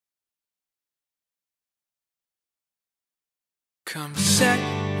Come set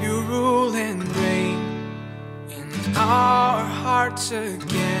your rule and reign in our hearts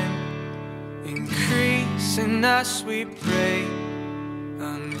again. Increase in us, we pray.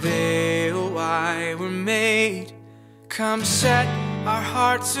 Unveil why we're made. Come set our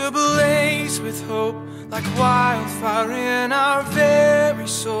hearts ablaze with hope, like wildfire in our very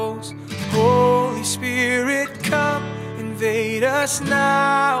souls. Holy Spirit, come invade us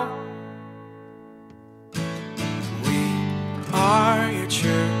now. We are your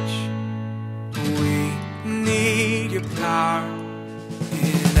church. We need your power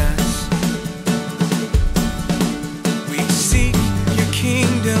in us. We seek your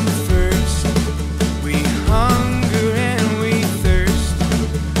kingdom first. We hunger and we thirst.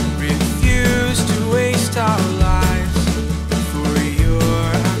 Refuse to waste our lives, for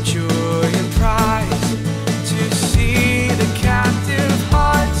you're our joy and prize. To see the captive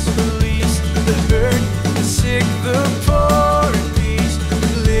hearts release, the hurt, the sick, the poor in peace.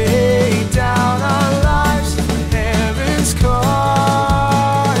 Lay down our lives for heaven's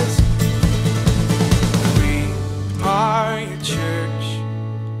cause. We are your church,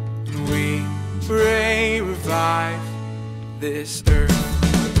 and we pray revive this earth.